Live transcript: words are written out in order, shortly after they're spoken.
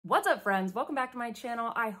What's up, friends? Welcome back to my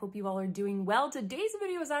channel. I hope you all are doing well. Today's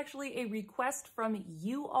video is actually a request from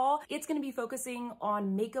you all. It's going to be focusing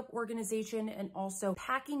on makeup organization and also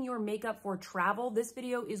packing your makeup for travel. This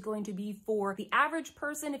video is going to be for the average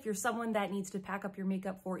person. If you're someone that needs to pack up your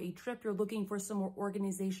makeup for a trip, you're looking for some more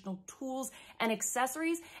organizational tools and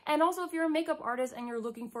accessories. And also if you're a makeup artist and you're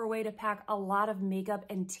looking for a way to pack a lot of makeup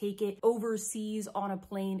and take it overseas on a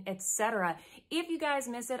plane, etc. If you guys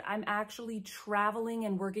miss it, I'm actually traveling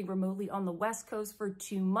and working remotely on the West Coast for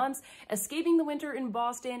 2 months, escaping the winter in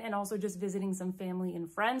Boston and also just visiting some family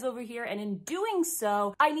and friends over here. And in doing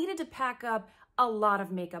so, I needed to pack up a lot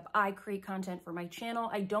of makeup. I create content for my channel.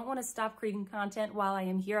 I don't want to stop creating content while I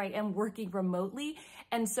am here. I am working remotely.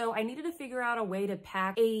 And so I needed to figure out a way to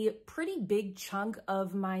pack a pretty big chunk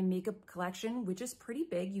of my makeup collection, which is pretty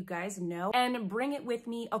big, you guys know, and bring it with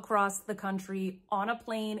me across the country on a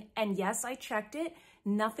plane. And yes, I checked it.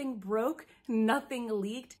 Nothing broke, nothing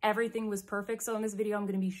leaked, everything was perfect. So in this video, I'm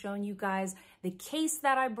going to be showing you guys the case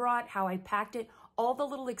that I brought, how I packed it, all the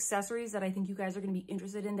little accessories that I think you guys are going to be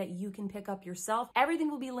interested in that you can pick up yourself.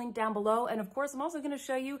 Everything will be linked down below. And of course, I'm also going to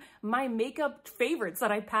show you my makeup favorites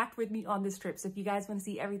that I packed with me on this trip. So if you guys want to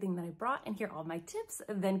see everything that I brought and hear all my tips,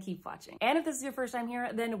 then keep watching. And if this is your first time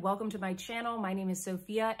here, then welcome to my channel. My name is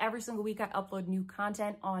Sophia. Every single week I upload new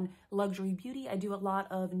content on luxury beauty. I do a lot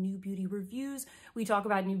of new beauty reviews. We talk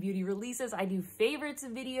about new beauty releases. I do favorites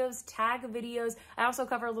videos, tag videos. I also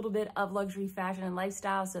cover a little bit of luxury fashion and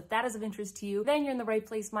lifestyle. So if that is of interest to you, then you're in the right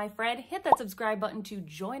place, my friend. Hit that subscribe button to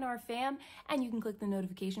join our fam, and you can click the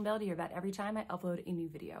notification bell to hear about every time I upload a new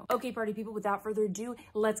video. Okay, party people, without further ado,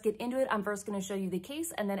 let's get into it. I'm first going to show you the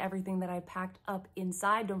case and then everything that I packed up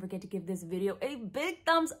inside. Don't forget to give this video a big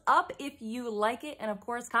thumbs up if you like it. And of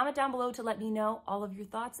course, comment down below to let me know all of your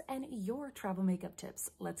thoughts and your travel makeup tips.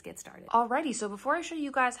 Let's get started. Alrighty, so before I show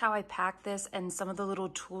you guys how I pack this and some of the little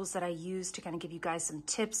tools that I use to kind of give you guys some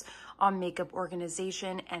tips on makeup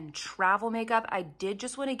organization and travel makeup, I did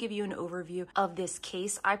just want to give you an overview of this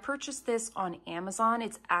case. I purchased this on Amazon.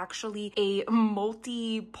 It's actually a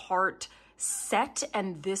multi-part set,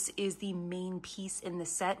 and this is the main piece in the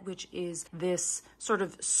set, which is this sort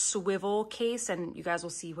of swivel case, and you guys will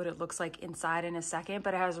see what it looks like inside in a second.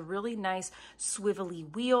 But it has really nice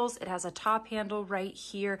swivelly wheels. It has a top handle right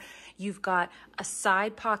here. You've got a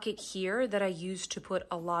side pocket here that I use to put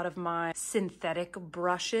a lot of my synthetic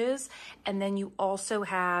brushes, and then you also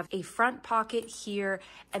have a front pocket here,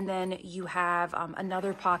 and then you have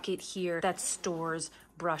another pocket here that stores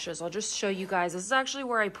brushes. I'll just show you guys. This is actually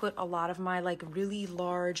where I put a lot of my like really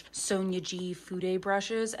large Sonia G Fude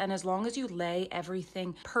brushes. And as long as you lay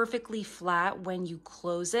everything perfectly flat when you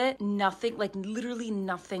close it, nothing, like literally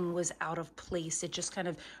nothing was out of place. It just kind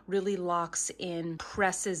of really locks in,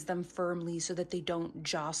 presses them firmly so that they don't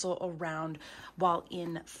jostle around while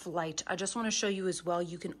in flight. I just want to show you as well,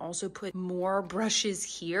 you can also put more brushes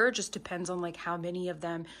here. Just depends on like how many of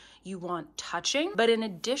them you want touching. But in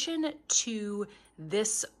addition to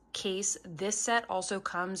this case, this set also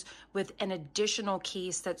comes with an additional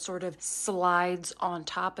case that sort of slides on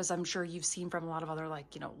top, as I'm sure you've seen from a lot of other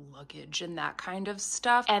like, you know, luggage and that kind of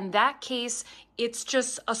stuff. And that case, it's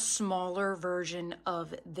just a smaller version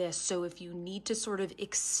of this. So if you need to sort of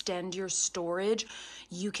extend your storage,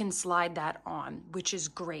 you can slide that on, which is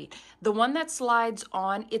great. The one that slides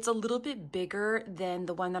on, it's a little bit bigger than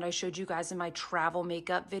the one that I showed you guys in my travel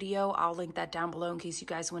makeup video. I'll link that down below in case you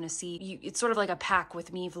guys want to see. It's sort of like a pack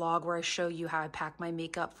with me vlog where I show you how I pack my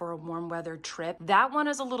makeup for a warm weather trip. That one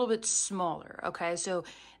is a little bit smaller, okay? So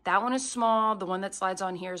that one is small. The one that slides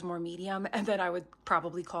on here is more medium, and then I would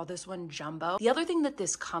probably call this one jumbo. The other thing that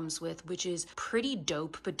this comes with, which is pretty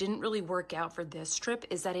dope, but didn't really work out for this trip,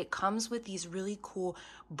 is that it comes with these really cool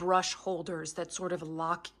brush holders that sort of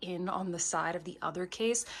lock in on the side of the other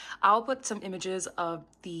case. I'll put some images of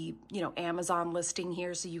the, you know, Amazon listing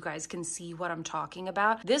here so you guys can see what I'm talking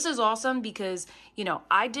about. This is awesome because, you know,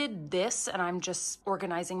 I did this and I'm just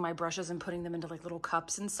organizing my brushes and putting them into like little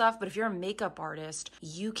cups and stuff. But if you're a makeup artist,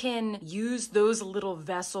 you can use those little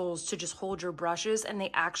vessels to just hold your brushes, and they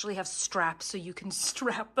actually have straps so you can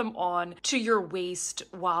strap them on to your waist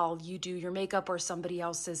while you do your makeup or somebody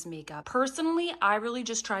else's makeup. Personally, I really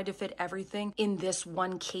just tried to fit everything in this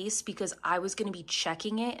one case because I was going to be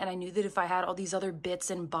checking it, and I knew that if I had all these other bits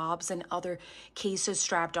and bobs and other cases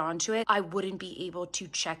strapped onto it, I wouldn't be able to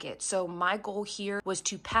check it. So my goal here was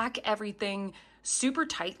to pack everything super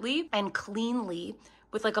tightly and cleanly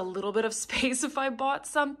with like a little bit of space if I bought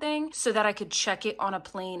something, so that I could check it on a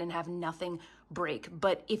plane and have nothing break.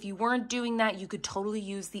 But if you weren't doing that, you could totally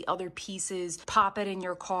use the other pieces, pop it in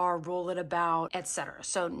your car, roll it about, etc.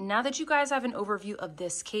 So now that you guys have an overview of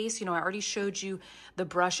this case, I already showed you the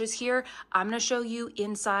brushes here. I'm going to show you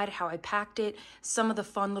inside how I packed it, some of the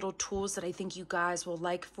fun little tools that I think you guys will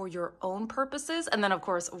like for your own purposes, and then of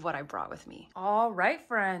course what I brought with me. All right,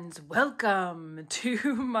 friends, welcome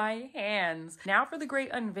to my hands. Now for the great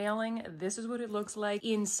unveiling. This is what it looks like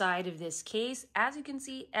inside of this case. As you can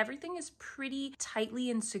see, everything is pretty tightly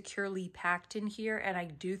and securely packed in here, and I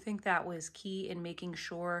do think that was key in making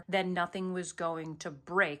sure that nothing was going to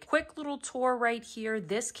break. Quick little tour right here.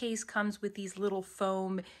 This case comes with these little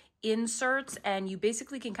foam inserts, and you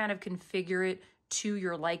basically can kind of configure it to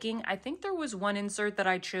your liking. I think there was one insert that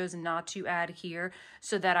I chose not to add here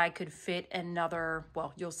so that I could fit another,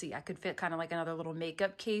 well, you'll see, I could fit kind of like another little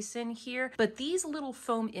makeup case in here. But these little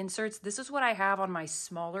foam inserts, this is what I have on my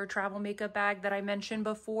smaller travel makeup bag that I mentioned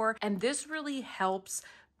before. And this really helps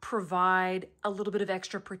provide a little bit of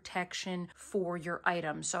extra protection for your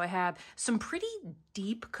items. So I have some pretty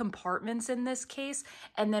deep compartments in this case.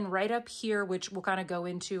 And then right up here, which we'll kind of go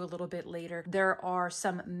into a little bit later, there are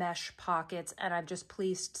some mesh pockets, and I've just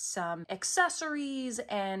placed some accessories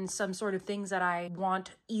and some sort of things that I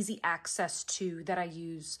want easy access to that I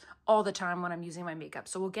use all the time when I'm using my makeup.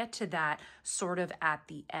 So we'll get to that sort of at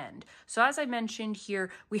the end. So as I mentioned here,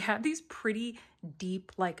 we have these pretty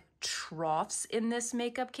deep like troughs in this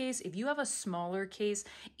makeup case. If you have a smaller case,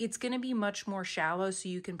 it's going to be much more shallow, so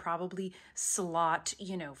you can probably slot,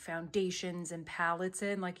 foundations and palettes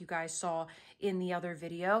in like you guys saw in the other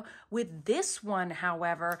video. With this one,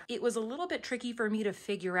 however, it was a little bit tricky for me to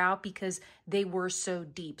figure out because they were so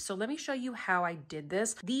deep. So let me show you how I did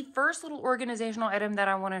this. The first little organizational item that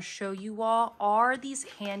I want to show you all are these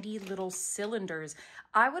handy little cylinders.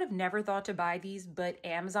 I would have never thought to buy these, but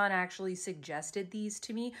Amazon actually suggested these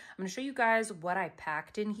to me. I'm going to show you guys what I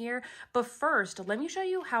packed in here. But first, let me show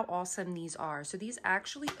you how awesome these are. So these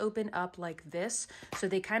actually open up like this. So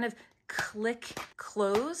they kind of click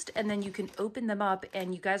closed, and then you can open them up,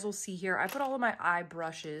 and you guys will see here I put all of my eye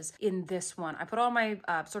brushes in this one. I put all my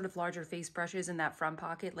sort of larger face brushes in that front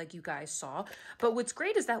pocket like you guys saw. But what's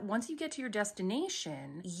great is that once you get to your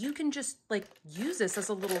destination, you can just like use this as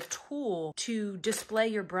a little tool to display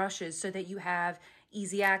your brushes so that you have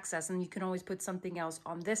easy access, and you can always put something else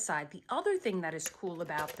on this side. The other thing that is cool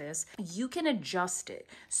about this, you can adjust it.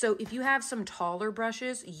 So if you have some taller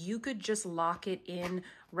brushes, you could just lock it in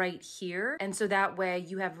right here. And so that way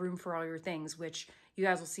you have room for all your things, which you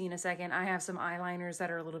guys will see in a second. I have some eyeliners that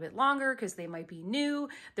are a little bit longer because they might be new.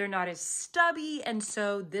 They're not as stubby. And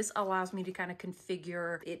so this allows me to kind of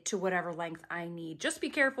configure it to whatever length I need. Just be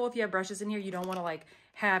careful if you have brushes in here. You don't want to like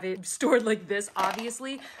have it stored like this.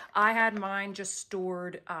 Obviously, I had mine just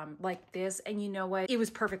stored like this, and you know what? It was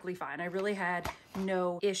perfectly fine. I really had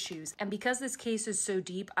no issues. And because this case is so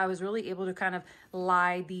deep, I was really able to kind of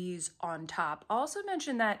lie these on top. I'll also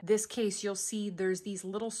mention that this case, you'll see there's these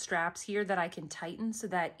little straps here that I can tighten so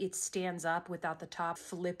that it stands up without the top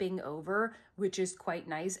flipping over, which is quite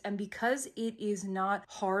nice. And because it is not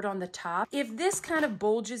hard on the top, if this kind of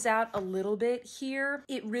bulges out a little bit here,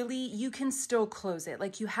 it really, you can still close it.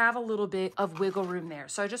 Like you have a little bit of wiggle room there.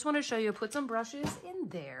 So I just want to show you, put some brushes in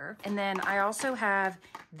there. And then I also have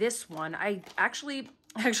this one. I actually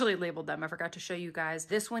labeled them. I forgot to show you guys.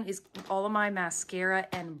 This one is all of my mascara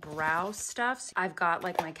and brow stuff. I've got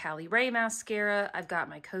like my Cali Ray mascara. I've got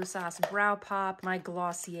my Kosas Brow Pop, my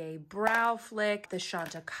Glossier Brow Flick, the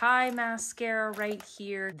Chantecaille mascara right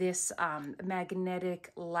here, this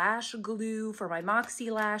magnetic lash glue for my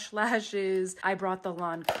Moxie lashes. I brought the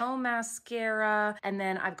Lancome mascara, and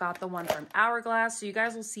then I've got the one from Hourglass. So you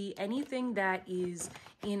guys will see anything that is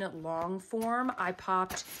in long form, I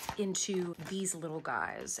popped into these little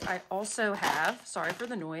guys. I also have, sorry for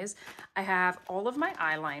the noise, I have all of my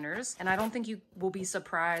eyeliners, and I don't think you will be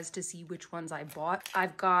surprised to see which ones I bought.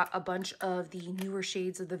 I've got a bunch of the newer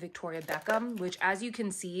shades of the Victoria Beckham, which as you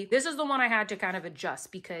can see, this is the one I had to kind of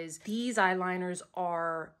adjust because these eyeliners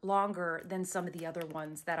are longer than some of the other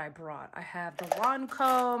ones that I brought. I have the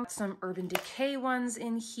Lancome, some Urban Decay ones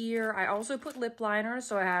in here. I also put lip liners,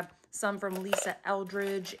 so I have some from Lisa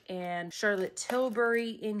Eldridge and Charlotte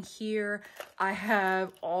Tilbury in here. I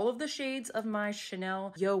have all of the shades of my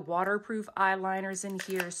Chanel Yo waterproof eyeliners in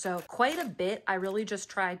here. So quite a bit. I really just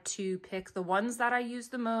tried to pick the ones that I use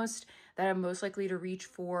the most, that I'm most likely to reach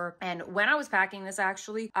for. And when I was packing this,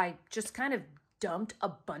 actually, I just kind of dumped a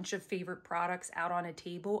bunch of favorite products out on a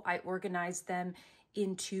table. I organized them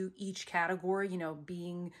into each category, you know,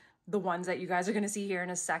 being the ones that you guys are gonna see here in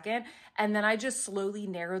a second. And then I just slowly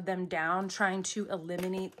narrowed them down, trying to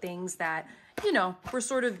eliminate things that, you know, were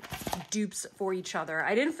sort of dupes for each other.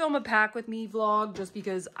 I didn't film a pack with me vlog just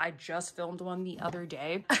because I just filmed one the other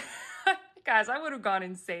day. Guys, I would have gone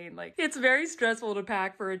insane. Like, it's very stressful to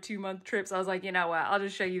pack for a 2-month trip. So I was like, you know what? I'll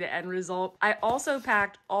just show you the end result. I also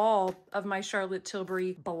packed all of my Charlotte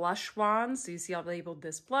Tilbury blush wands. So you see I've labeled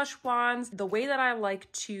this blush wands. The way that I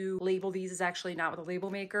like to label these is actually not with a label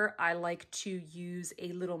maker. I like to use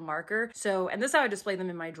a little marker. So, and this is how I display them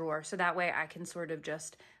in my drawer. So that way I can sort of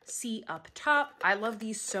just see up top. I love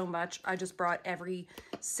these so much. I just brought every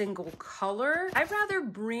single color. I'd rather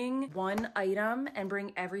bring one item and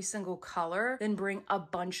bring every single color than bring a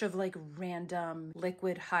bunch of like random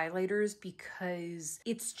liquid highlighters, because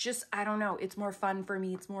it's just, I don't know, it's more fun for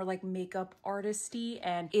me. It's more like makeup artisty,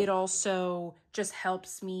 and it also just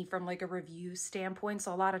helps me from like a review standpoint.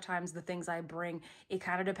 So a lot of times the things I bring, it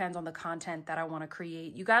kind of depends on the content that I want to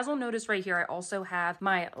create. You guys will notice right here, I also have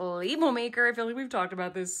my label maker. I feel like we've talked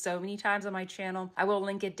about this so many times on my channel. I will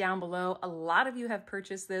link it down below. A lot of you have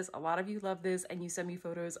purchased this. A lot of you love this, and you send me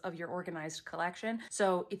photos of your organized collection.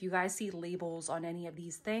 So if you guys see labels on any of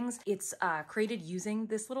these things, it's created using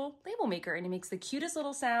this little label maker, and it makes the cutest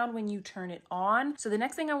little sound when you turn it on. So the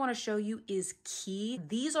next thing I want to show you is key.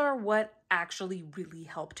 These are what actually really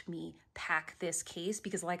helped me pack this case,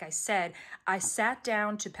 because like I said, I sat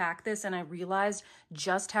down to pack this and I realized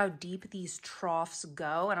just how deep these troughs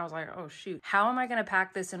go. And I was like, oh shoot, how am I going to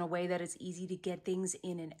pack this in a way that it's easy to get things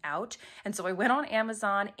in and out? And so I went on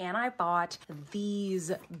Amazon and I bought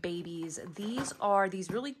these babies. These are these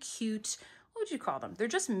really cute, what would you call them? They're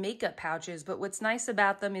just makeup pouches, but what's nice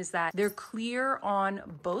about them is that they're clear on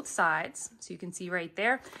both sides. So you can see right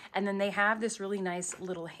there. And then they have this really nice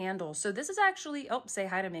little handle. So this is actually, oh, say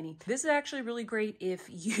hi to Minnie. This is actually really great if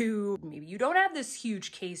maybe you don't have this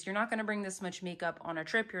huge case. You're not going to bring this much makeup on a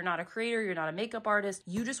trip. You're not a creator. You're not a makeup artist.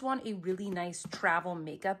 You just want a really nice travel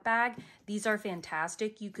makeup bag. These are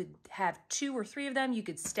fantastic. You could have 2 or 3 of them. You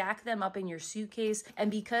could stack them up in your suitcase.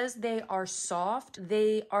 And because they are soft,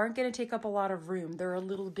 they aren't going to take up a lot of room. They're a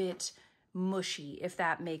little bit mushy, if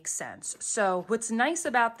that makes sense. So what's nice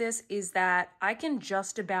about this is that I can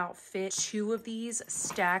just about fit 2 of these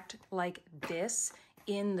stacked like this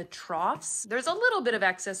in the troughs. There's a little bit of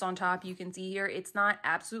excess on top, you can see here. It's not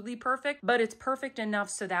absolutely perfect, but it's perfect enough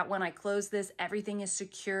so that when I close this, everything is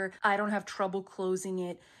secure. I don't have trouble closing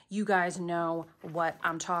it. You guys know what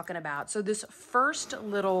I'm talking about. So this first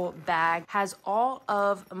little bag has all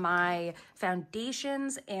of my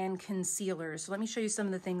foundations and concealers. So let me show you some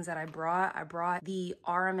of the things that I brought. I brought the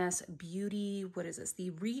RMS Beauty, what is this? The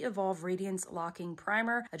Re-Evolve Radiance Locking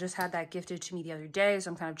Primer. I just had that gifted to me the other day,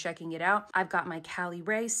 so I'm kind of checking it out. I've got my Cali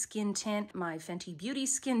Ray skin tint, my Fenty Beauty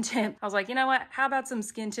skin tint. I was like, you know what? How about some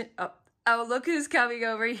skin tint? Oh, look who's coming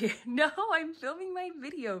over here. No, I'm filming my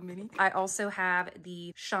video, Minnie. I also have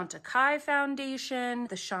the Chantecaille foundation,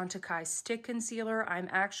 the Chantecaille stick concealer. I'm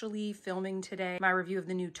actually filming today my review of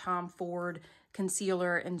the new Tom Ford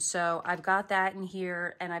concealer, and so I've got that in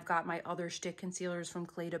here, and I've got my other stick concealers from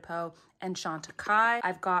Clé de Peau and Chantecaille.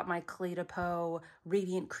 I've got my Clé de Peau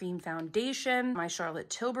Radiant Cream Foundation, my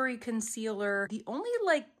Charlotte Tilbury concealer. The only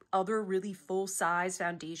like other really full-size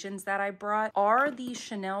foundations that I brought are the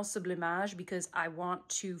Chanel Sublimage, because I want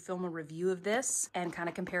to film a review of this and kind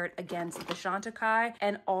of compare it against the Chantecaille,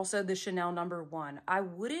 and also the Chanel No. 1. I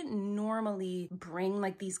wouldn't normally bring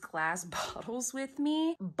like these glass bottles with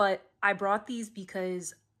me, but I brought these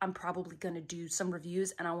because I'm probably going to do some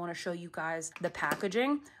reviews and I want to show you guys the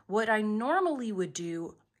packaging. What I normally would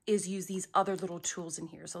do is use these other little tools in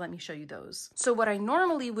here. So let me show you those. So what I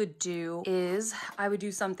normally would do is I would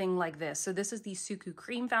do something like this. So this is the Suqqu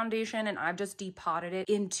Cream Foundation, and I've just depotted it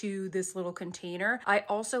into this little container. I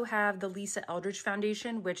also have the Lisa Eldridge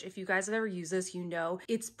Foundation, which if you guys have ever used this, you know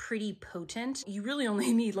it's pretty potent. You really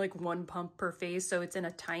only need like 1 pump per face. So it's in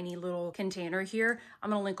a tiny little container here. I'm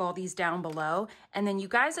gonna link all these down below. And then you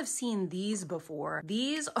guys have seen these before.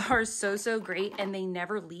 These are so great and they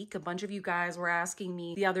never leak. A bunch of you guys were asking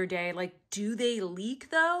me the other day, like, do they leak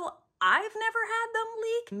though? I've never had them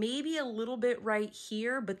leak. Maybe a little bit right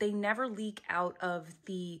here, but they never leak out of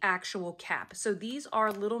the actual cap. So these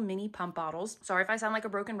are little mini pump bottles. Sorry if I sound like a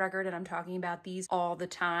broken record and I'm talking about these all the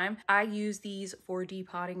time. I use these for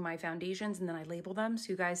depotting my foundations and then I label them.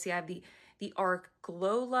 So you guys see I have the ARC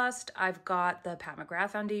Glow Lust. I've got the Pat McGrath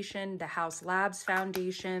foundation, the House Labs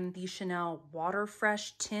foundation, the Chanel Water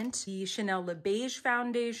Fresh tint, the Chanel Le Beige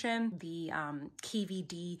foundation, the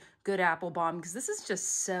KVD Good Apple Balm, because this is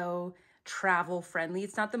just so travel friendly.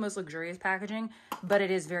 It's not the most luxurious packaging, but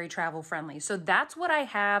it is very travel friendly. So that's what I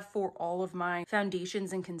have for all of my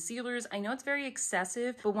foundations and concealers. I know it's very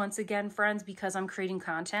excessive, but once again, friends, because I'm creating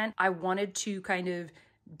content, I wanted to kind of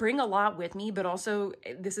bring a lot with me, but also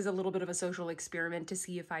this is a little bit of a social experiment to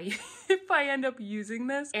see if I if I end up using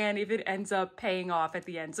this and if it ends up paying off at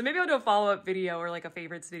the end. So maybe I'll do a follow-up video or like a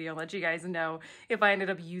favorites video and let you guys know if I ended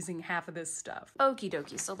up using half of this stuff. Okie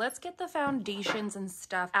dokie, so let's get the foundations and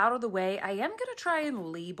stuff out of the way. I am gonna try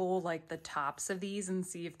and label like the tops of these and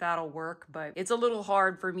see if that'll work, but it's a little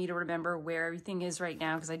hard for me to remember where everything is right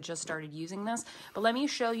now because I just started using this. But let me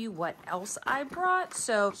show you what else I brought.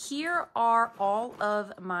 So here are all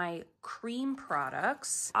of my cream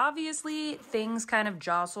products. Obviously, things kind of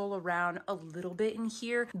jostle around a little bit in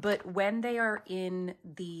here, but when they are in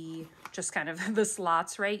the just kind of the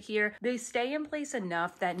slots right here, they stay in place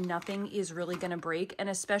enough that nothing is really gonna break. And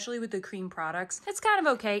especially with the cream products, it's kind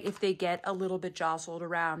of okay if they get a little bit jostled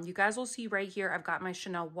around. You guys will see right here, I've got my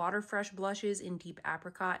Chanel Water Fresh blushes in deep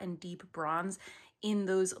apricot and deep bronze in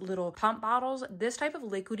those little pump bottles. This type of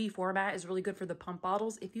liquidy format is really good for the pump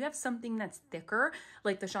bottles. If you have something that's thicker,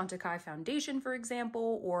 like the Chantecaille foundation, for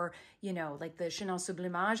example, or, you know, like the Chanel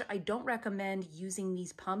Sublimage, I don't recommend using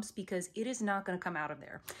these pumps because it is not gonna come out of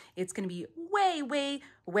there. It's gonna be way, way,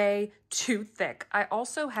 way too thick. I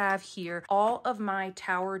also have here all of my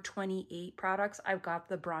Tower 28 products. I've got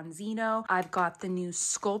the Bronzino, I've got the new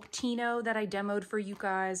Sculptino that I demoed for you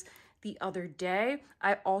guys the other day.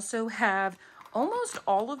 I also have almost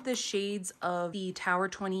all of the shades of the Tower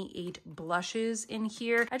 28 blushes in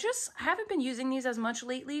here. I just haven't been using these as much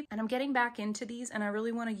lately, and I'm getting back into these, and I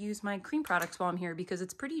really want to use my cream products while I'm here because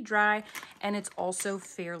it's pretty dry and it's also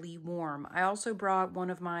fairly warm. I also brought one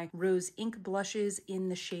of my Rose Ink blushes in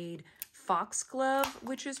the shade Foxglove,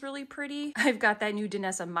 which is really pretty. I've got that new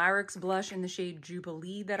Danessa Myricks blush in the shade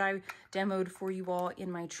Jubilee that I demoed for you all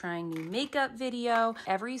in my trying new makeup video.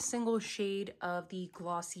 Every single shade of the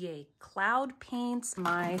Glossier Cloud paints,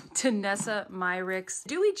 my Danessa Myricks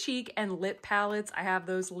Dewy Cheek and Lip palettes. I have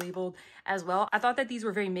those labeled as well. I thought that these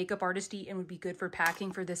were very makeup artisty and would be good for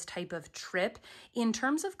packing for this type of trip. In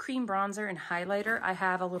terms of cream bronzer and highlighter, I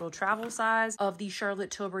have a little travel size of the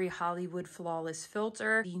Charlotte Tilbury Hollywood Flawless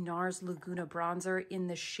Filter, the NARS Laguna bronzer in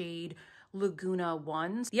the shade Laguna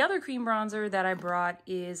 1s. The other cream bronzer that I brought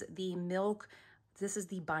is the Milk, this is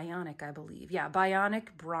the Bionic, I believe. Yeah, Bionic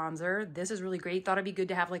bronzer. This is really great. Thought it'd be good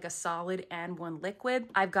to have like a solid and one liquid.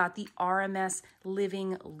 I've got the RMS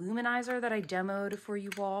Living Luminizer that I demoed for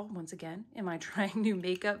you all, once again, in my trying new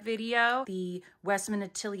makeup video. The Westman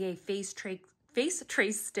Atelier Face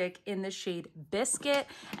Trace Stick in the shade Biscuit.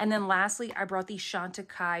 And then lastly, I brought the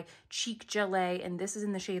Chantecaille Cheek Gelée, and this is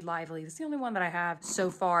in the shade Lively. This is the only one that I have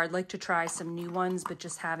so far. I'd like to try some new ones, but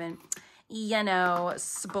just haven't, you know,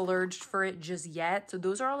 splurged for it just yet. So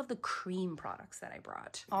those are all of the cream products that I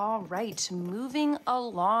brought. All right, moving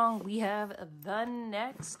along, we have the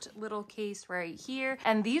next little case right here.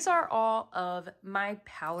 And these are all of my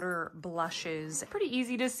powder blushes. Pretty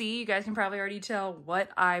easy to see. You guys can probably already tell what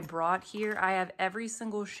I brought here. I have every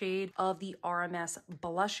single shade of the RMS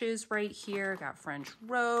blushes right here. Got French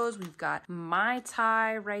Rose, we've got Mai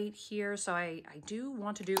Tai right here. So I do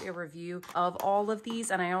want to do a review of all of these.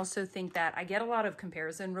 And I also think that I get a lot of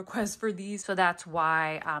comparison requests for these, so that's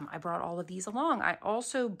why I brought all of these along. I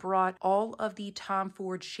also brought all of the Tom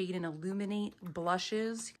Ford Shade and Illuminate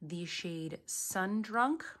blushes, the shade Sun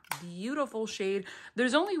Drunk, beautiful shade.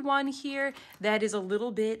 There's only one here that is a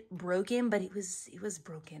little bit broken, but it was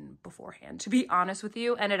broken beforehand, to be honest with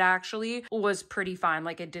you, and it actually was pretty fine.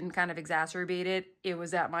 Like, it didn't kind of exacerbate it. It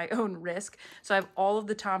was at my own risk. So I have all of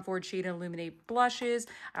the Tom Ford Shade and Illuminate blushes.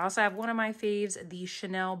 I also have one of my faves, the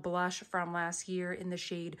Chanel blush from last year in the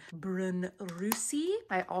shade Brun Russie.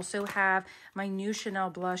 I also have my new Chanel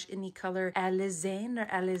blush in the color Alizane or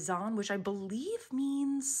Alizane, which I believe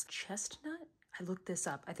means chestnut. I looked this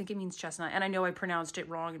up. I think it means chestnut, and I know I pronounced it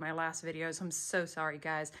wrong in my last video, so I'm so sorry,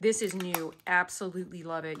 guys. This is new. Absolutely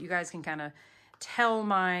love it. You guys can kind of tell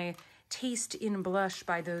my taste in blush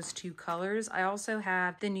by those two colors. I also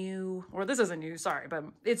have the new, or this isn't new, sorry, but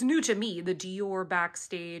it's new to me, the Dior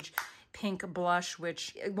Backstage pink blush,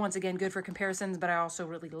 which once again, good for comparisons, but I also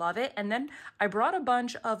really love it. And then I brought a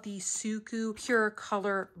bunch of the Suqqu Pure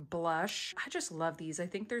Color blush. I just love these. I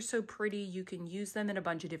think they're so pretty. You can use them in a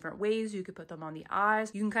bunch of different ways. You could put them on the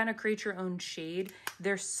eyes. You can kind of create your own shade.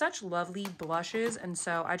 They're such lovely blushes. And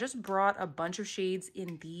so I just brought a bunch of shades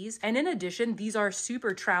in these. And in addition, these are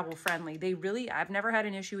super travel friendly. They really, I've never had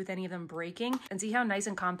an issue with any of them breaking. And see how nice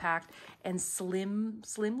and compact and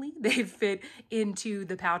slimly they fit into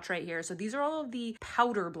the pouch right here. here. So these are all of the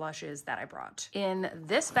powder blushes that I brought. In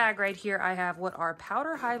this bag right here, I have what are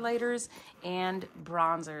powder highlighters and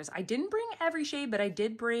bronzers. I didn't bring every shade, but I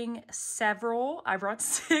did bring several. I brought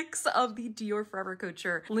 6 of the Dior Forever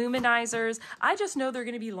Couture luminizers. I just know they're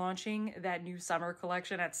going to be launching that new summer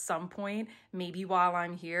collection at some point, maybe while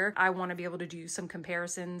I'm here. I want to be able to do some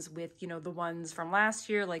comparisons with, you know, the ones from last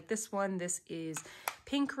year, like this one. This is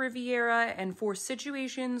Pink Riviera, and for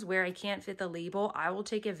situations where I can't fit the label, I will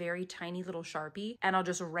take a very tiny little Sharpie and I'll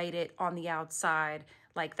just write it on the outside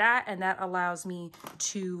like that, and that allows me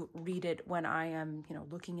to read it when I am, you know,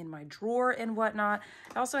 looking in my drawer and whatnot.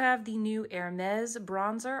 I also have the new Hermes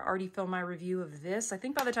bronzer. Already filmed my review of this. I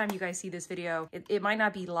think by the time you guys see this video, it might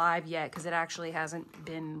not be live yet because it actually hasn't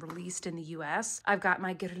been released in the US. I've got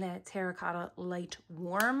my Guerlain Terracotta Light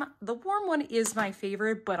Warm. The warm one is my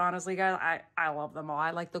favorite, but honestly, guys, I love them all.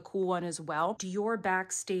 I like the cool one as well. Dior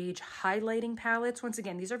Backstage highlighting palettes. Once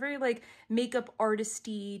again, these are very like makeup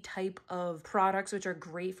artisty type of products, which are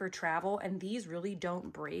great for travel, and these really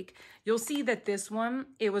don't break. You'll see that this one,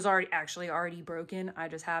 it was already broken. I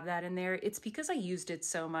just have that in there. It's because I used it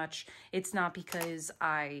so much. It's not because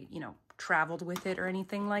I, you know, traveled with it or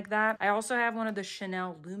anything like that. I also have one of the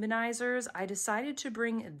Chanel luminizers. I decided to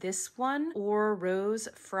bring this one or Rose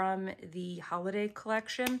from the holiday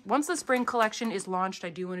collection. Once the spring collection is launched, I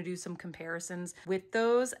do want to do some comparisons with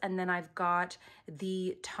those. And then I've got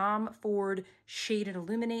the Tom Ford Shade and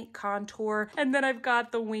Illuminate Contour. And then I've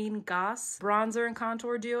got the Wayne Goss bronzer and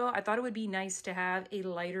contour duo. I thought it would be nice to have a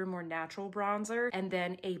lighter, more natural bronzer and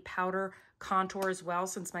then a powder contour as well,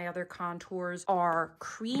 since my other contours are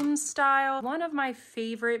cream style. One of my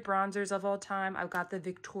favorite bronzers of all time, I've got the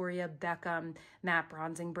Victoria Beckham matte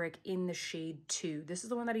bronzing brick in the shade 2. This is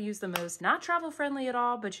the one that I use the most. Not travel friendly at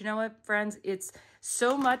all, but you know what, friends? It's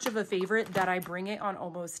so much of a favorite that I bring it on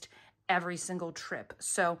almost every single trip.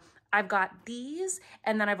 So I've got these,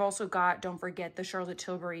 and then I've also got, don't forget, the Charlotte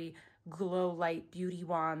Tilbury Glow Light Beauty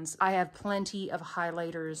Wands. I have plenty of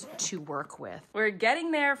highlighters to work with. We're getting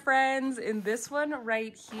there, friends. In this one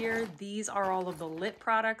right here, these are all of the lip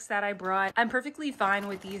products that I brought. I'm perfectly fine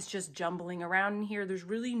with these just jumbling around in here. There's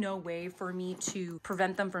really no way for me to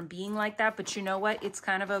prevent them from being like that, but you know what? It's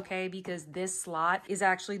kind of okay because this slot is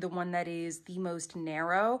actually the one that is the most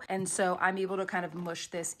narrow, and so I'm able to kind of mush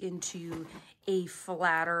this into a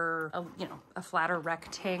flatter, a flatter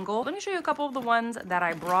rectangle. Let me show you a couple of the ones that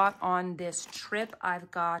I brought on this trip.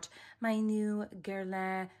 I've got my new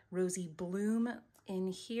Guerlain Rosy Bloom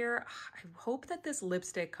in here. I hope that this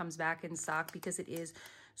lipstick comes back in stock because it is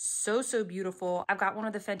so beautiful. I've got one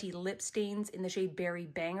of the Fenty lip stains in the shade Berry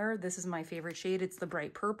Banger. This is my favorite shade. It's the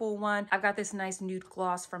bright purple one. I've got this nice nude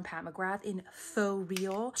gloss from Pat McGrath in Faux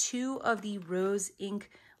Real. 2 of the Rose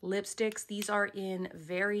Ink lipsticks. These are in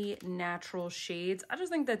very natural shades. I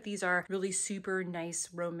just think that these are really super nice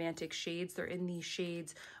romantic shades. They're in these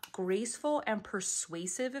shades Graceful and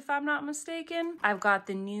Persuasive, if I'm not mistaken. I've got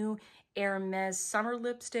the new Hermes summer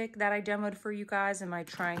lipstick that I demoed for you guys in my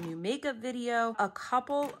trying new makeup video. A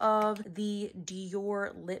couple of the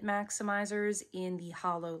Dior lip maximizers in the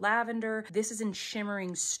Hollow Lavender. This is in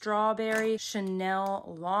Shimmering Strawberry.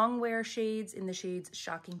 Chanel longwear shades in the shades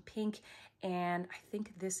Shocking Pink, and I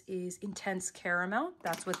think this is Intense Caramel.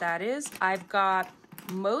 That's what that is. I've got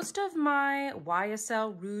most of my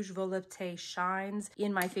YSL Rouge Volupté shines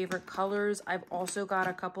in my favorite colors. I've also got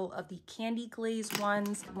a couple of the Candy Glaze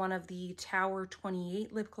ones, one of the Tower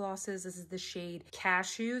 28 lip glosses. This is the shade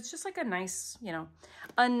Cashew. It's just like a nice, you know,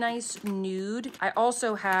 a nice nude. I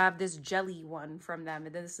also have this jelly one from them.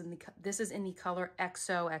 This is in the color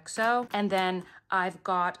XOXO. And then I've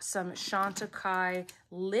got some Chantecaille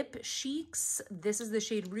lip cheeks. This is the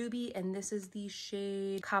shade Ruby, and this is the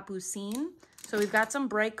shade Capucine. So we've got some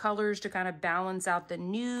bright colors to kind of balance out the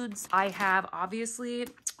nudes. I have obviously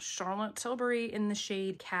Charlotte Tilbury in the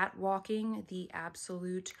shade Catwalking, the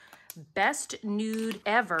absolute best nude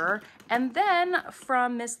ever. And then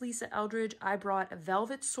from Miss Lisa Eldridge, I brought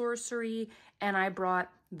Velvet Sorcery and I brought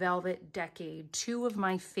Velvet Decade, 2 of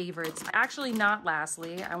my favorites. Actually, not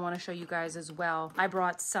lastly, I want to show you guys as well. I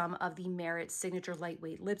brought some of the Merit Signature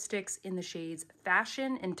Lightweight lipsticks in the shades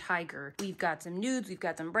Fashion and Tiger. We've got some nudes, we've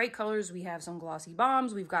got some bright colors, we have some glossy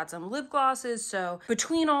bombs, we've got some lip glosses. So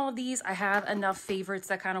between all of these, I have enough favorites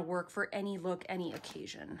that kind of work for any look, any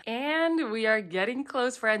occasion. And we are getting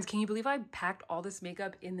close, friends. Can you believe I packed all this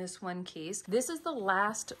makeup in this one case? This is the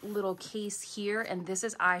last little case here, and this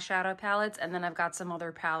is eyeshadow palettes, and and then I've got some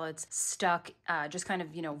other palettes stuck just kind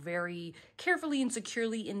of, you know, very carefully and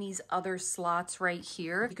securely in these other slots right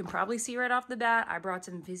here. You can probably see right off the bat, I brought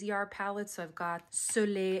some Viseart palettes. So I've got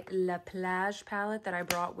Soleil La Plage palette that I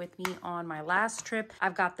brought with me on my last trip.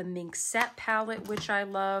 I've got the Mink Set palette, which I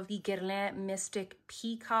love, the Guerlain Mystic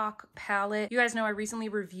Peacock palette. You guys know I recently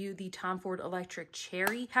reviewed the Tom Ford Electric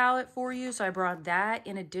Cherry palette for you, so I brought that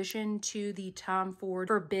in addition to the Tom Ford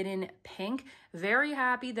Forbidden Pink. Very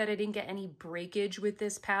happy that I didn't get any breakage with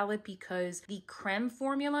this palette because the creme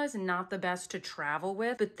formula is not the best to travel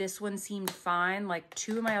with, but this one seemed fine. Like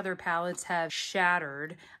 2 of my other palettes have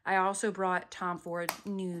shattered. I also brought Tom Ford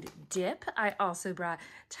Nude Dip. I also brought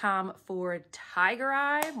Tom Ford Tiger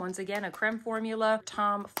Eye. Once again, a creme formula.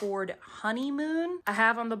 Tom Ford Honeymoon. I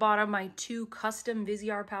have on the bottom my 2 custom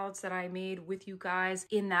Viseart palettes that I made with you guys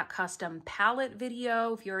in that custom palette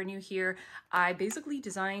video. If you're new here, I basically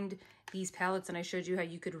designed these palettes and I showed you how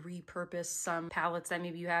you could repurpose some palettes that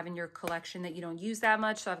maybe you have in your collection that you don't use that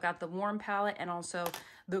much. So I've got the warm palette and also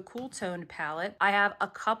the cool toned palette. I have a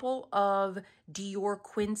couple of Dior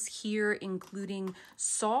Quince here, including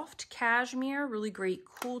soft cashmere, really great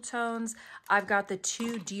cool tones. I've got the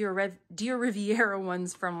 2 Dior Riviera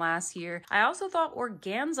ones from last year. I also thought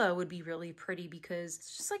organza would be really pretty because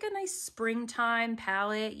it's just like a nice springtime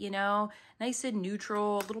palette, you know, nice and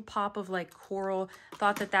neutral, a little pop of like coral.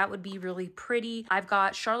 Thought that that would be really pretty. I've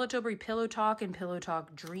got Charlotte Tilbury Pillow Talk and Pillow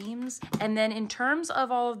Talk Dreams. And then in terms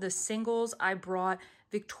of all of the singles, I brought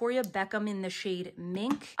Victoria Beckham in the shade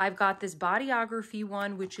Mink. I've got this Bodyography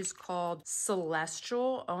one, which is called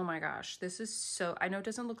Celestial. Oh my gosh, this is so, I know it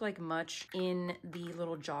doesn't look like much in the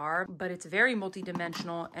little jar, but it's very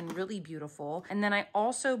multi-dimensional and really beautiful. And then I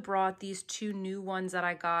also brought these 2 new ones that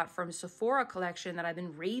I got from Sephora collection that I've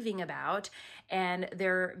been raving about, and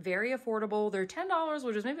they're very affordable. They're $10,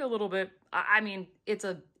 which is maybe a little bit, I mean, it's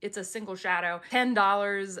a single shadow.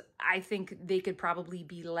 $10, I think they could probably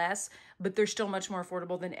be less, but they're still much more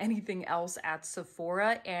affordable than anything else at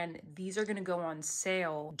Sephora. And these are gonna go on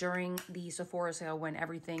sale during the Sephora sale when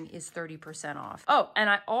everything is 30% off. Oh, and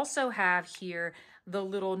I also have here the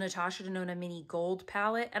little Natasha Denona Mini Gold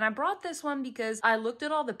palette. And I brought this one because I looked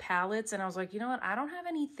at all the palettes and I was like, you know what? I don't have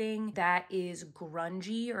anything that is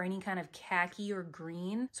grungy or any kind of khaki or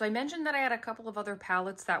green. So I mentioned that I had a couple of other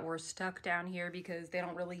palettes that were stuck down here because they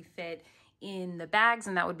don't really fit in the bags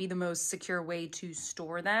and that would be the most secure way to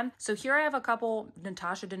store them. So here I have a couple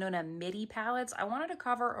Natasha Denona midi palettes. I wanted to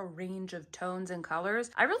cover a range of tones and colors.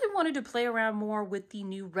 I really wanted to play around more with the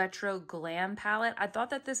new Retro Glam palette. I thought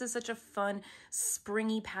that this is such a fun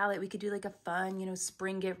springy palette. We could do like a fun, you know,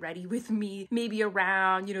 spring get ready with me, maybe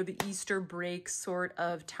around, you know, the Easter break sort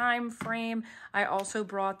of time frame. I also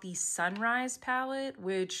brought the Sunrise palette,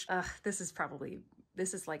 which this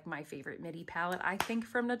is like my favorite midi palette, I think,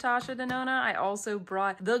 from Natasha Denona. I also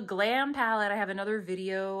brought the Glam palette. I have another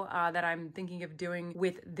video that I'm thinking of doing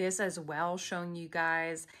with this as well, showing you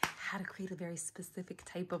guys how to create a very specific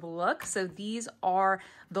type of look. So these are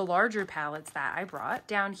the larger palettes that I brought.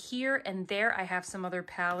 Down here and there, I have some other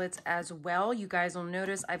palettes as well. You guys will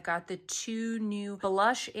notice I've got the 2 new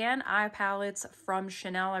blush and eye palettes from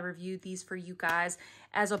Chanel. I reviewed these for you guys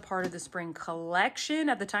as a part of the spring collection.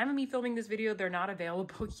 At the time of me filming this video, they're not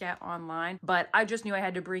available yet online, but I just knew I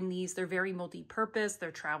had to bring these. They're very multi-purpose,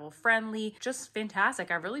 they're travel friendly, just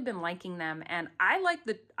fantastic. I've really been liking them, and I like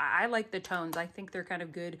the tones. I think they're kind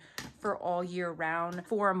of good for all year round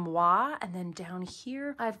for moi. And then down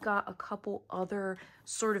here, I've got a couple other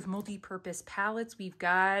sort of multi-purpose palettes. We've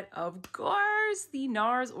got, of course, the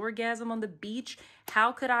NARS Orgasm on the Beach.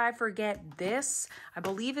 How could I forget this? I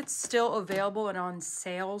believe it's still available and on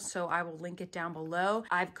sale, so I will link it down below.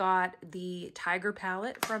 I've got the Tiger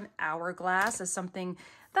palette from Hourglass as something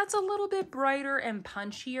that's a little bit brighter and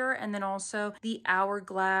punchier. And then also the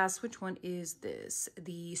Hourglass, which one is this?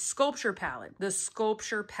 The Sculpture palette. The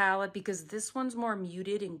Sculpture palette, because this one's more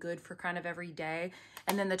muted and good for kind of every day.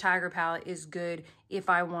 And then the Tiger palette is good if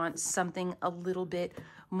I want something a little bit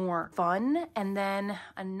more fun. And then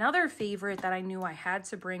another favorite that I knew I had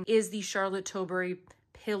to bring is the Charlotte Tilbury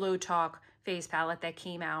Pillow Talk face palette that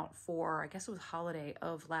came out for, I guess it was holiday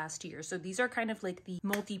of last year. So these are kind of like the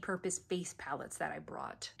multi-purpose face palettes that I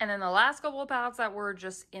brought. And then the last couple of palettes that were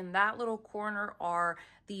just in that little corner are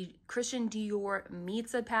the Christian Dior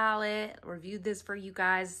Mitza palette. Reviewed this for you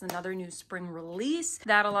guys. It's another new spring release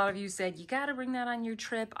that a lot of you said you gotta bring that on your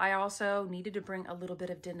trip. I also needed to bring a little bit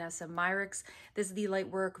of Danessa Myricks. This is the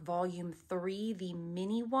Lightwork Volume 3, the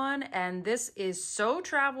mini one, and this is so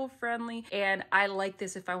travel friendly, and I like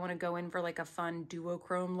this if I want to go in for like like a fun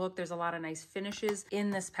duochrome look. There's a lot of nice finishes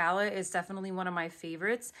in this palette. It's definitely one of my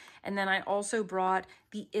favorites. And then I also brought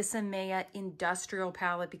the Isamaya Industrial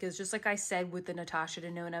palette because just like I said with the Natasha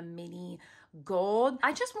Denona Mini Gold,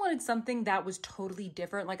 I just wanted something that was totally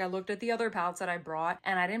different. Like I looked at the other palettes that I brought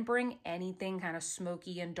and I didn't bring anything kind of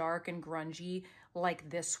smoky and dark and grungy like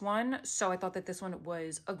this one. So I thought that this one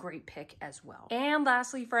was a great pick as well. And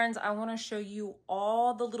lastly, friends, I want to show you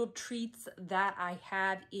all the little treats that I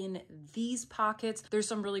have in these pockets. There's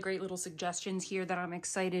some really great little suggestions here that I'm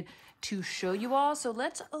excited to show you all. So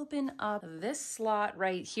let's open up this slot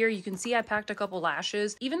right here. You can see I packed a couple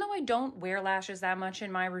lashes, even though I don't wear lashes that much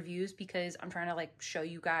in my reviews because I'm trying to like show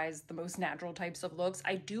you guys the most natural types of looks.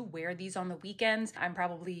 I do wear these on the weekends. I'm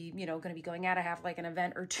probably, you know, going to be going out. I have like an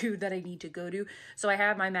event or two that I need to go to. So I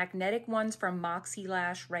have my magnetic ones from Moxie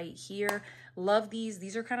Lash right here. Love these.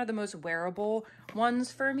 These are kind of the most wearable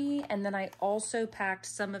ones for me. And then I also packed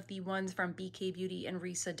some of the ones from BK Beauty and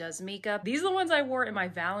Risa Does Makeup. These are the ones I wore in my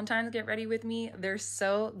Valentine's Get Ready With Me. They're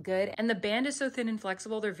so good. And the band is so thin and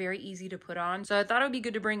flexible. They're very easy to put on. So I thought it would be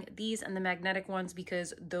good to bring these and the magnetic ones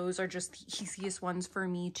because those are just the easiest ones for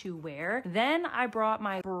me to wear. Then I brought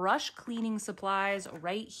my brush cleaning supplies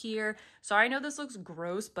right here. So I know this looks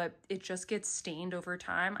gross, but it just gets stained over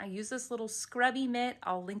time. I use this little scrubby mitt.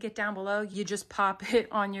 I'll link it down below. You just pop it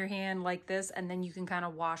on your hand like this, and then you can kind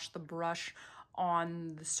of wash the brush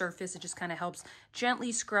on the surface. It just kind of helps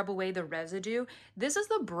gently scrub away the residue. This is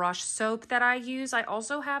the brush soap that I use. I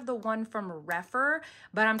also have the one from Refer,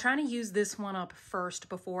 but I'm trying to use this one up first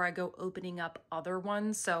before I go opening up other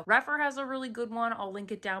ones. So Refer has a really good one. I'll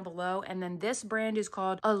link it down below. And then this brand is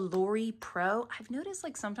called Allure Pro. I've noticed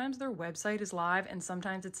like sometimes their website is live and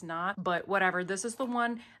sometimes it's not, but whatever. This is the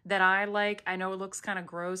one that I like. I know it looks kind of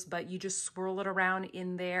gross, but you just swirl it around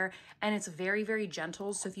in there and it's very, very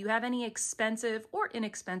gentle. So if you have any expensive or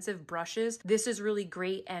inexpensive brushes, this is really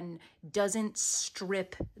great and doesn't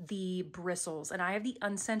strip the bristles. And I have the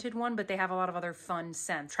unscented one, but they have a lot of other fun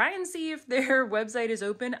scents. Try and see if their website is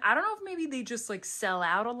open. I don't know if maybe they just like sell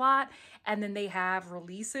out a lot and then they have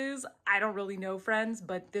releases. I don't really know, friends,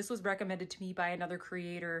 but this was recommended to me by another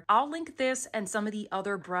creator. I'll link this and some of the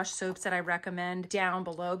other brush soaps that I recommend down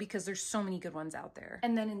below because there's so many good ones out there.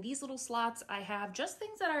 And then in these little slots, I have just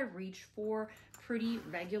things that I reach for pretty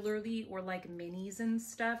regularly or like minis and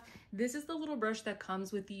stuff. This is the little brush that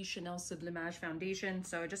comes with the Chanel Sublimage foundation.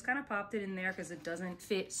 So I just kind of popped it in there because it doesn't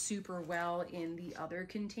fit super well in the other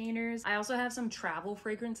containers. I also have some travel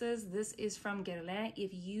fragrances. This is from Guerlain.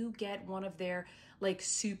 If you get one of their like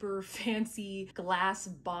super fancy glass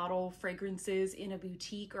bottle fragrances in a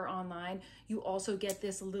boutique or online, you also get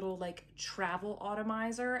this little like travel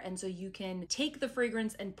atomizer. And so you can take the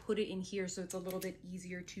fragrance and put it in here so it's a little bit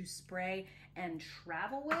easier to spray and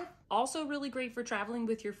travel with. Also really great for traveling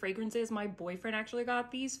with your fragrances. My boyfriend actually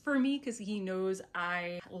got these for me because he knows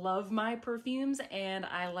I love my perfumes and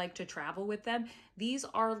I like to travel with them. These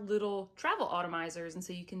are little travel atomizers, and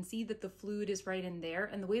so you can see that the fluid is right in there.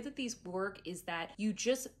 And the way that these work is that you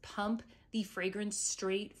just pump the fragrance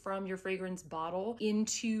straight from your fragrance bottle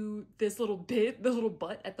into this little bit, the little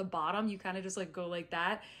butt at the bottom. You kind of just like go like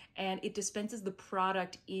that, and it dispenses the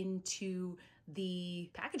product into the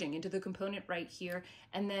packaging, into the component right here,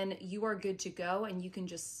 and then you are good to go and you can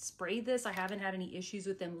just spray this. I haven't had any issues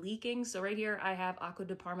with them leaking. So right here I have Acqua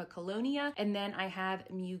di Parma Colonia, and then I have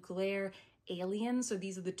Mugler Alien. So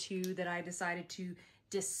these are the two that I decided to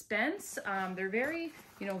dispense. They're very,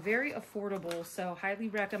 very affordable, so highly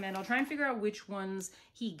recommend. I'll try and figure out which ones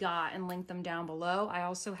he got and link them down below. I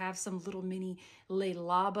also have some little mini Le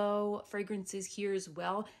Labo fragrances here as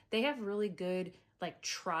well. They have really good like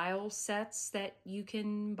trial sets that you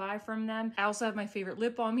can buy from them. I also have my favorite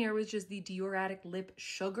lip balm here, which is the Dior Lip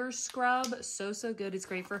Sugar Scrub. So good. It's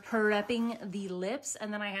great for prepping the lips.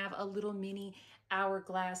 And then I have a little mini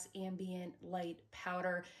Hourglass Ambient Light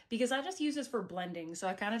Powder because I just use this for blending. So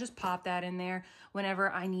I kind of just pop that in there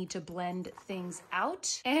whenever I need to blend things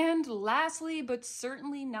out. And lastly, but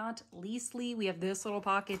certainly not leastly, we have this little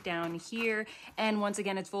pocket down here. And once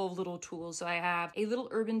again, it's full of little tools. So I have a little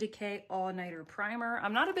Urban Decay All-Nighter Primer.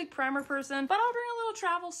 I'm not a big primer person, but I'll bring a little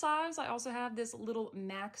travel size. I also have this little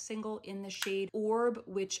MAC single in the shade Orb,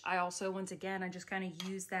 which I also, once again, I just kind of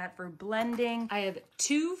use that for blending. I have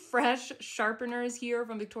two fresh sharpeners here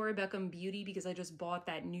from Victoria Beckham Beauty because I just bought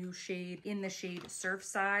that new shade in the shade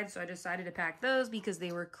Surfside, so I decided to pack those because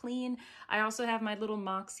they were clean. I also have my little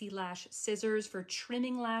Moxie Lash scissors for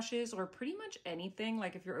trimming lashes or pretty much anything.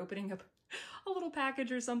 Like if you're opening up a little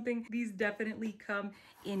package or something, these definitely come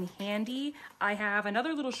in handy. I have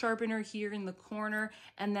another little sharpener here in the corner,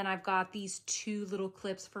 and then I've got these two little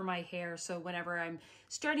clips for my hair. So whenever I'm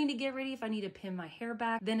starting to get ready, if I need to pin my hair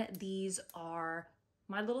back, then these are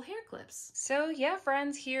my little hair clips. So yeah,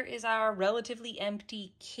 friends, here is our relatively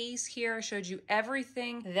empty case here. I showed you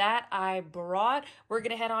everything that I brought. We're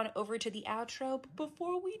gonna head on over to the outro. But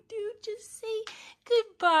before we do, just say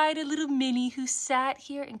goodbye to little Minnie, who sat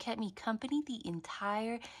here and kept me company the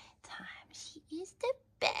entire time. She is the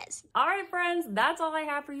best. All right, friends, that's all I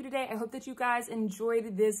have for you today. I hope that you guys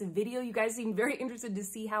enjoyed this video. You guys seem very interested to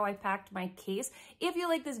see how I packed my case. If you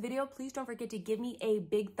like this video, please don't forget to give me a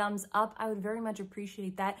big thumbs up. I would very much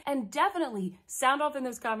appreciate that. And definitely sound off in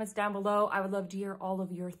those comments down below. I would love to hear all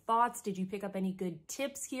of your thoughts. Did you pick up any good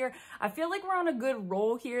tips here? I feel like we're on a good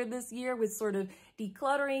roll here this year with sort of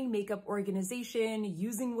decluttering, makeup organization,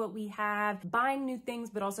 using what we have, buying new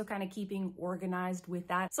things, but also kind of keeping organized with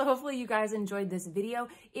that. So hopefully you guys enjoyed this video.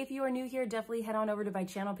 If you are new here, definitely head on over to my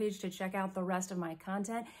channel page to check out the rest of my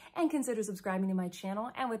content and consider subscribing to my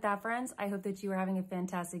channel. And with that, friends, I hope that you are having a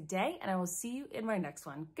fantastic day, and I will see you in my next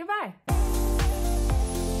one. Goodbye.